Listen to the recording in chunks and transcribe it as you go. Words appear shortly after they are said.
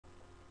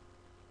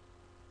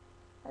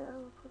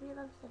Hello,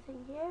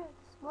 poopylungstuffing here.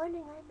 This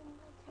morning I'm in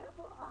my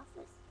terrible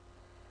office.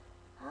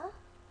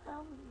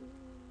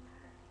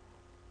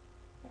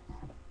 Yes.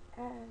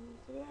 And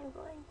today I'm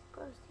going to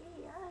go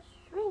see a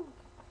shrink.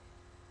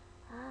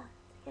 To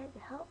get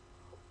help,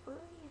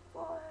 hopefully,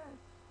 for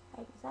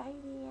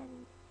anxiety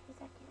and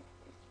executive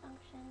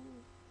dysfunction.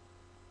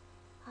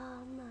 I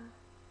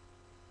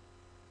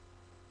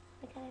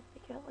gotta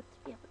figure out what to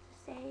be able to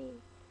say.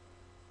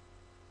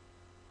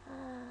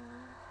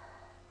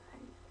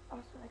 And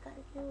also I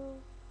gotta do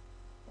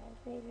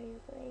Resinator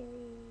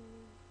ukulele.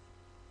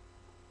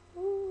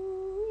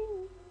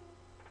 Ooh,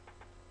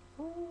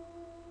 ooh.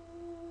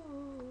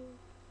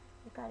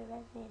 I got a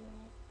resonator in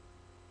it.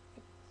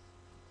 It's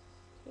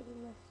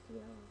stainless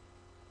steel.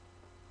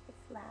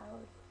 It's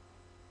loud.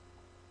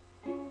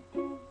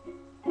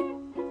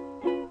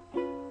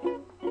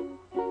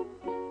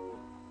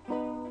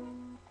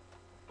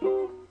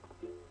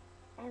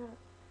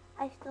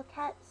 I still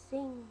can't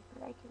sing,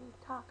 but I can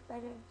talk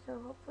better, so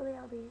hopefully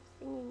I'll be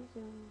singing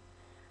soon.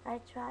 I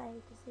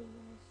tried to sing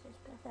and it's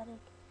just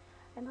pathetic.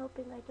 I'm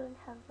hoping I don't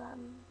have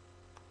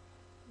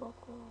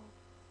vocal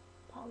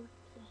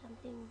polyps or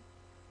something,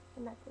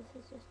 and that this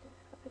is just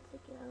a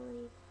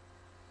particularly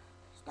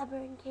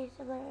stubborn case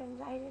of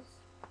laryngitis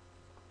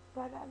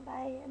brought on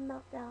by a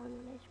meltdown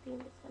when I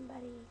screamed at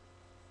somebody.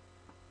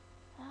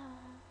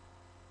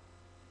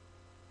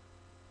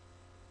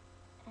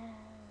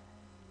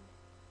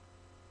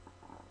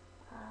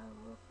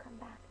 We'll come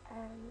back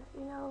and let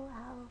you know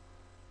how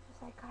the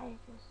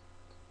psychiatrist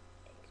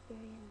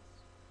experience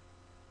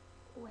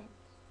went.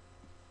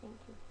 Thank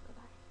you.